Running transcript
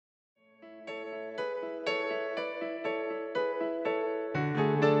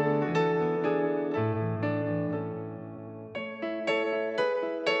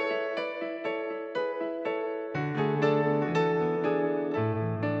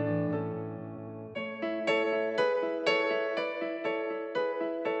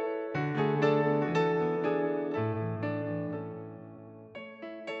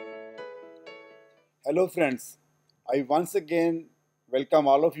Hello friends, I once again welcome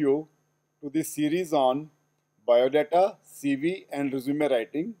all of you to this series on biodata, CV and resume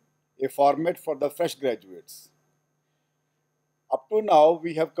writing, a format for the fresh graduates. Up to now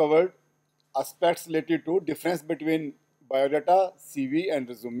we have covered aspects related to difference between biodata, CV and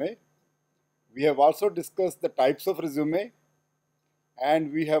resume. We have also discussed the types of resume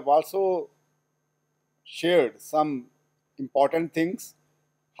and we have also shared some important things,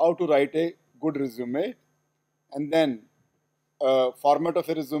 how to write a good resume and then format of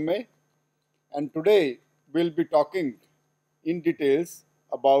a resume. And today we'll be talking in details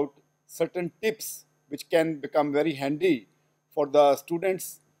about certain tips which can become very handy for the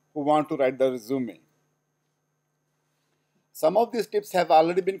students who want to write the resume. Some of these tips have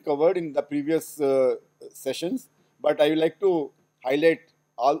already been covered in the previous sessions, but I would like to highlight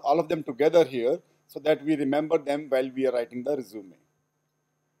all of them together here so that we remember them while we are writing the resume.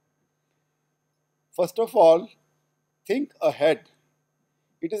 First of all, think ahead.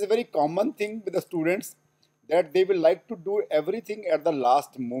 It is a very common thing with the students that they will like to do everything at the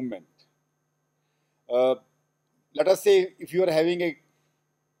last moment. Uh, Let us say if you are having a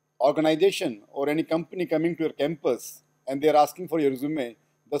organization or any company coming to your campus and they are asking for your resume,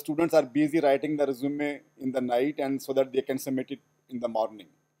 the students are busy writing the resume in the night and so that they can submit it in the morning.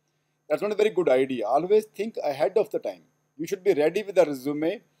 That's not a very good idea. Always think ahead of the time. You should be ready with the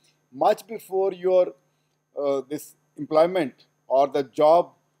resume much before your this employment or the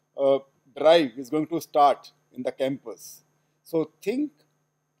job drive is going to start in the campus. So think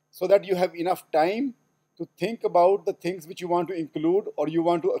so that you have enough time to think about the things which you want to include or you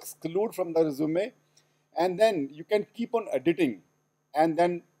want to exclude from the resume, and then you can keep on editing. And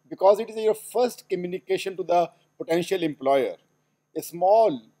then because it is your first communication to the potential employer, a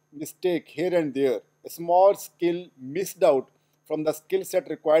small mistake here and there, a small skill missed out from the skill set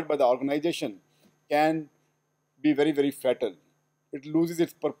required by the organization can be very, very fatal. It loses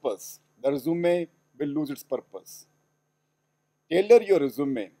its purpose. The resume will lose its purpose. Tailor your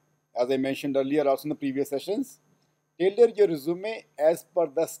resume. As I mentioned earlier also in the previous sessions, tailor your resume as per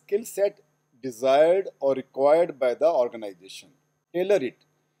the skill set desired or required by the organization. Tailor it.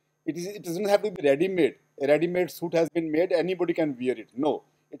 It doesn't have to be ready-made. A ready-made suit has been made, anybody can wear it. No,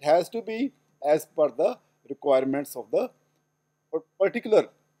 it has to be as per the requirements of the particular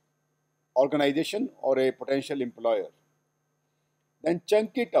organization or a potential employer. Then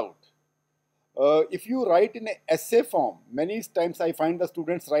chunk it out. If you write in an essay form, many times I find the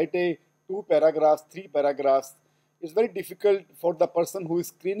students write a 2 paragraphs, 3 paragraphs. It's very difficult for the person who is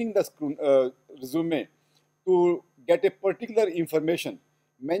screening the resume to get a particular information.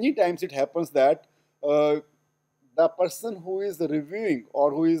 Many times it happens that the person who is reviewing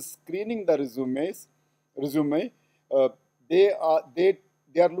or who is screening the resume, uh, they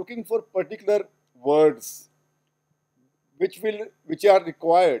are looking for particular words which are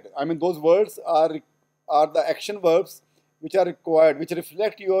required. I mean, those words are the action verbs which are required, which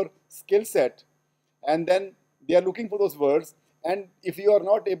reflect your skill set, and then they are looking for those words. And if you are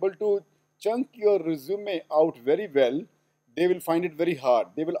not able to chunk your resume out very well, they will find it very hard.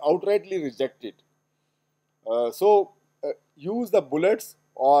 They will outrightly reject it. Use the bullets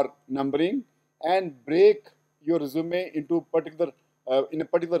or numbering and break your resume into particular in a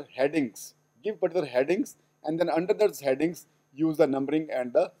particular headings. Give particular headings, and then under those headings use the numbering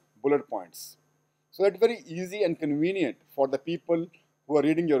and the bullet points. So that's very easy and convenient for the people who are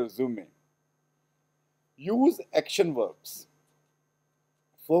reading your resume. Use action verbs.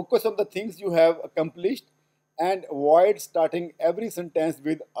 Focus on the things you have accomplished and avoid starting every sentence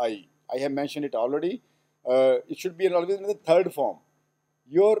with I. I have mentioned it already. It should be always in the third form.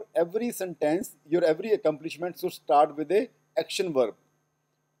 Your every sentence, your every accomplishment should start with a action verb.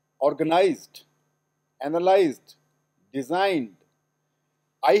 Organized, analyzed, designed.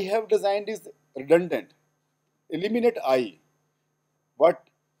 I have designed is redundant. Eliminate I.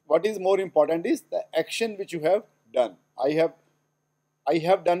 What is more important is the action which you have done. I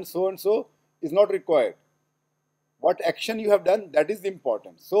have done so and so is not required. What action you have done, that is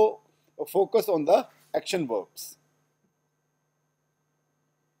important. So focus on the action verbs.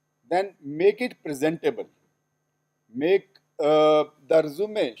 Then make it presentable. Make the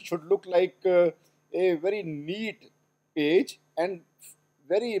resume should look like a very neat page, and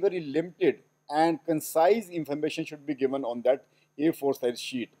very, very limited and concise information should be given on that A4 size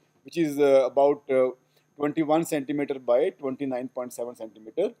sheet, which is about 21 centimeter by 29.7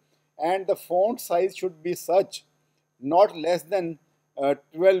 centimeter, and the font size should be such not less than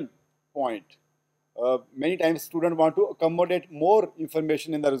 12 point. Many times students want to accommodate more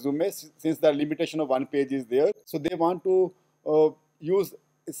information in the resume since the limitation of one page is there. So they want to use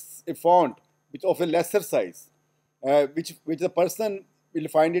a font which of a lesser size, which the person will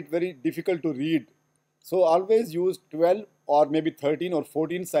find it very difficult to read. So always use 12 or maybe 13 or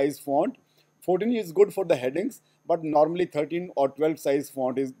 14 size font. 14 is good for the headings, but normally 13 or 12 size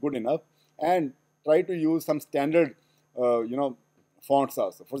font is good enough. And try to use some standard, fonts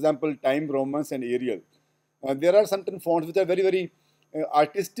also. For example, Time Romans and Arial. There are certain fonts which are very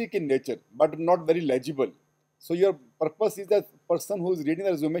artistic in nature, but not very legible. So your purpose is that person who is reading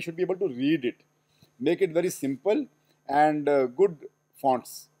the resume should be able to read it. Make it very simple and good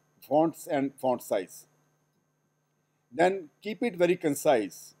fonts and font size. Then keep it very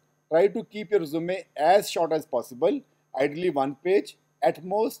concise. Try to keep your resume as short as possible, ideally one page. At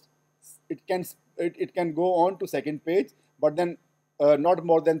most, it can go on to second page, but then not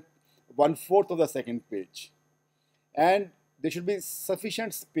more than one fourth of the second page. And there should be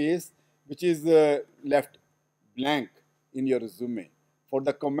sufficient space which is left blank in your resume for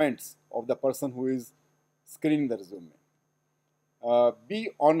the comments of the person who is screening the resume. Be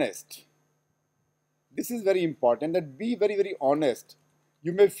honest. This is very important, that be very honest.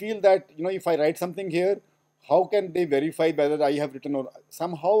 You may feel that, if I write something here, how can they verify whether I have written, or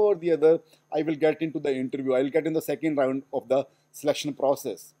somehow or the other I will get into the interview, I will get in the second round of the selection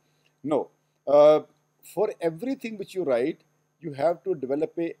process. No. For everything which you write, you have to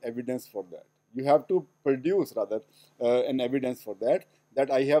develop a evidence for that. You have to produce rather an evidence for that, that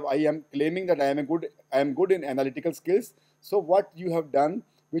I am claiming that I am good in analytical skills. So what you have done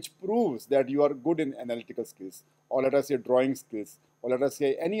which proves that you are good in analytical skills, or let us say drawing skills, or let us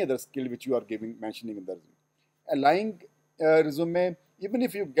say any other skill which you are mentioning in the resume. A lying resume, even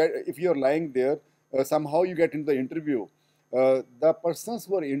if you are lying there, somehow you get into the interview. The persons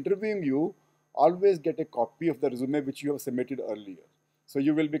who are interviewing you always get a copy of the resume which you have submitted earlier. So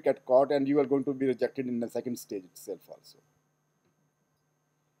you will be get caught and you are going to be rejected in the second stage itself also.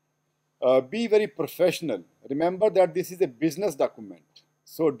 Be very professional. Remember that this is a business document.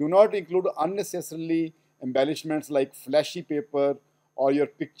 So do not include unnecessarily embellishments like flashy paper or your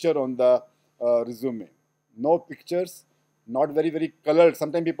picture on the resume. No pictures, not very colored.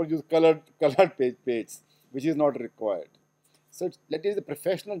 Sometimes people use colored page, which is not required. So that is a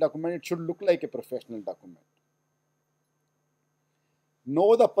professional document. It should look like a professional document.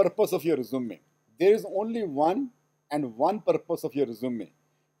 Know the purpose of your resume. There is only one purpose of your resume,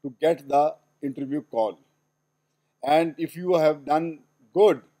 to get the interview call. And if you have done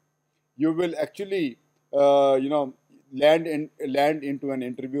good, you will actually, land into an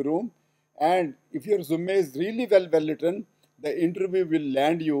interview room. And if your resume is really well written, the interview will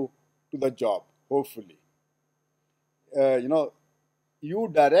land you to the job, hopefully.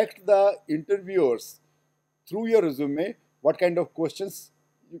 You direct the interviewers through your resume what kind of questions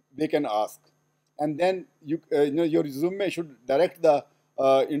they can ask, and then your resume should direct the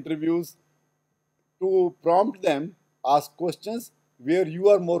interviews to prompt them ask questions where you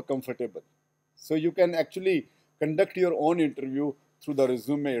are more comfortable. So you can actually conduct your own interview through the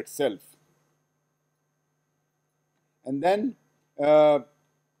resume itself. And then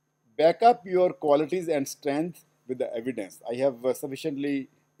back up your qualities and strengths with the evidence. I have sufficiently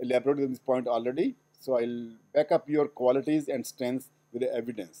elaborated on this point already, so I'll back up your qualities and strengths with the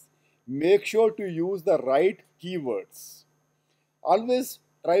evidence. Make sure to use the right keywords. Always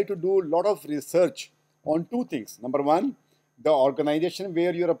try to do a lot of research on two things. Number one, the organization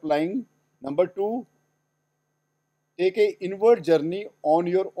where you're applying. Number two, take a inward journey on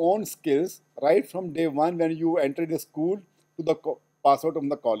your own skills right from day one when you enter the school to the pass out of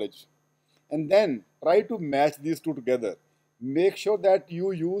the college. And then try to match these two together. Make sure that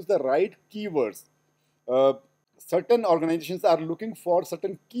you use the right keywords. Certain organizations are looking for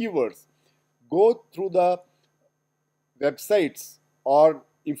certain keywords. Go through the websites or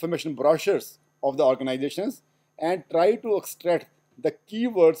information brochures of the organizations and try to extract the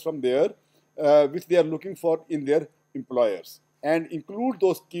keywords from there which they are looking for in their employers, and include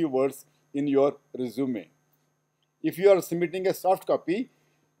those keywords in your resume. If you are submitting a soft copy,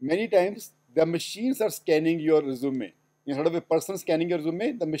 many times the machines are scanning your resume. Instead of a person scanning your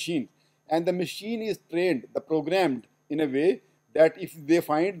resume, the machine. And the machine is trained, programmed in a way that if they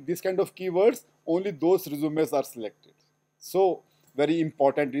find this kind of keywords, only those resumes are selected. So very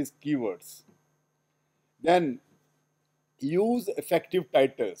important is keywords. Then use effective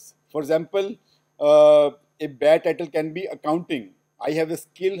titles. For example, a bad title can be accounting. I have a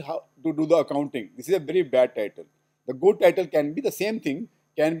skill how to do the accounting. This is a very bad title. The good title can be the same thing,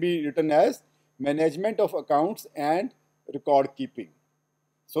 can be written as management of accounts and record keeping.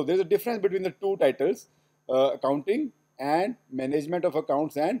 So there is a difference between the two titles, accounting and management of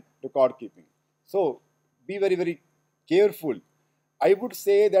accounts and record keeping. So be very careful. I would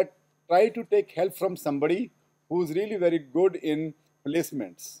say that try to take help from somebody who's really very good in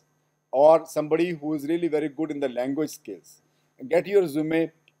placements or somebody who is really very good in the language skills. Get your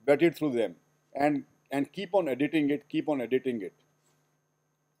resume, vet it through them, and keep on editing it, keep on editing it.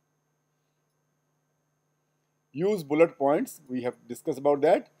 Use bullet points. We have discussed about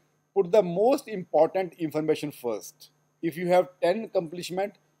that. Put the most important information first. If you have 10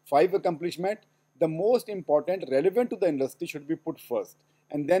 accomplishment, 5 accomplishment, the most important relevant to the industry should be put first,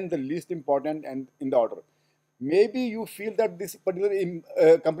 and then the least important and in the order. Maybe you feel that this particular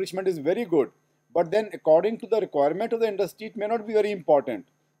accomplishment is very good, but then according to the requirement of the industry, it may not be very important.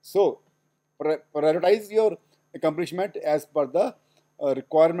 So prioritize your accomplishment as per the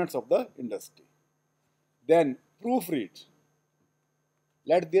requirements of the industry. Then proofread.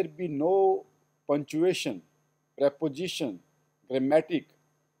 Let there be no punctuation, preposition, grammatic,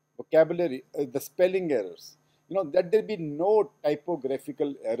 vocabulary, the spelling errors. Let there be no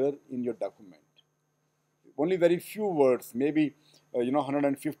typographical error in your document. Only very few words, maybe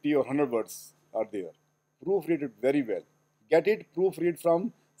 150 or 100 words are there. Proofread it very well. Get it proofread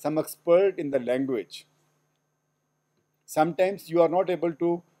from some expert in the language. Sometimes you are not able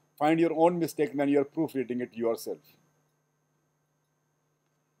to find your own mistake when you are proofreading it yourself.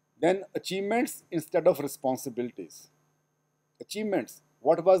 Then achievements instead of responsibilities. Achievements.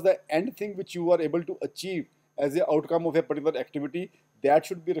 What was the end thing which you were able to achieve as the outcome of a particular activity? That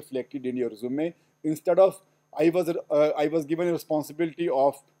should be reflected in your resume instead of I was given a responsibility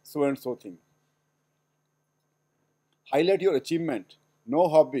of so and so thing. Highlight your achievement. No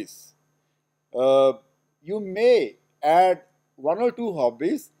hobbies. You may add 1 or 2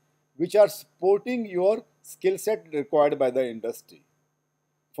 hobbies which are supporting your skill set required by the industry.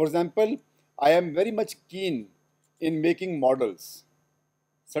 For example, I am very much keen in making models,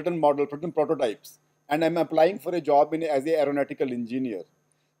 certain prototypes, and I'm applying for a job as an aeronautical engineer.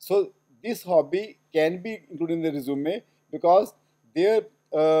 So this hobby can be included in the resume because there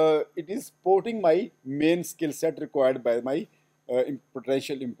it is supporting my main skill set required by my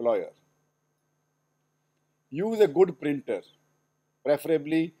potential employer. Use a good printer,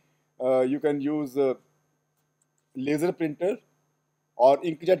 preferably you can use a laser printer or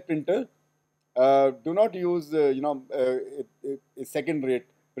inkjet printer. Do not use second-rate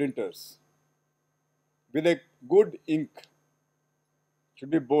printers. With a good ink,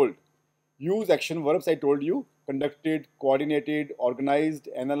 should be bold. Use action verbs. I told you: conducted, coordinated, organized,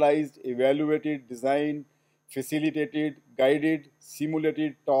 analyzed, evaluated, designed, facilitated, guided,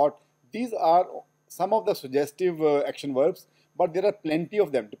 simulated, taught. These are some of the suggestive action verbs, but there are plenty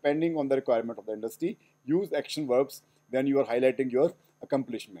of them depending on the requirement of the industry. Use action verbs when you are highlighting your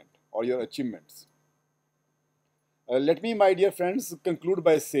accomplishment or your achievements. Let me, my dear friends, conclude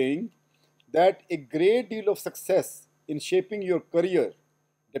by saying that a great deal of success in shaping your career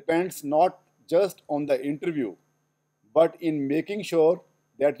depends not just on the interview, but in making sure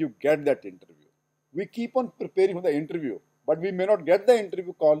that you get that interview. We keep on preparing for the interview, but we may not get the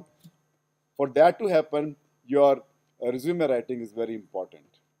interview call. For that to happen, your resume writing is very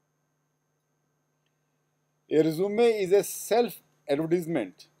important. A resume is a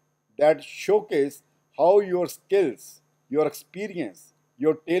self-advertisement that showcases how your skills, your experience,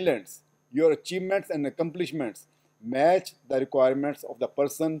 your talents, your achievements and accomplishments match the requirements of the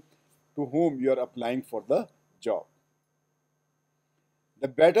person to whom you are applying for the job. The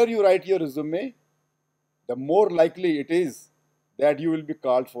better you write your resume, the more likely it is that you will be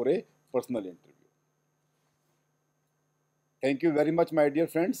called for a personal interview. Thank you very much, my dear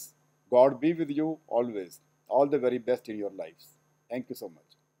friends. God be with you always. All the very best in your lives. Thank you so much.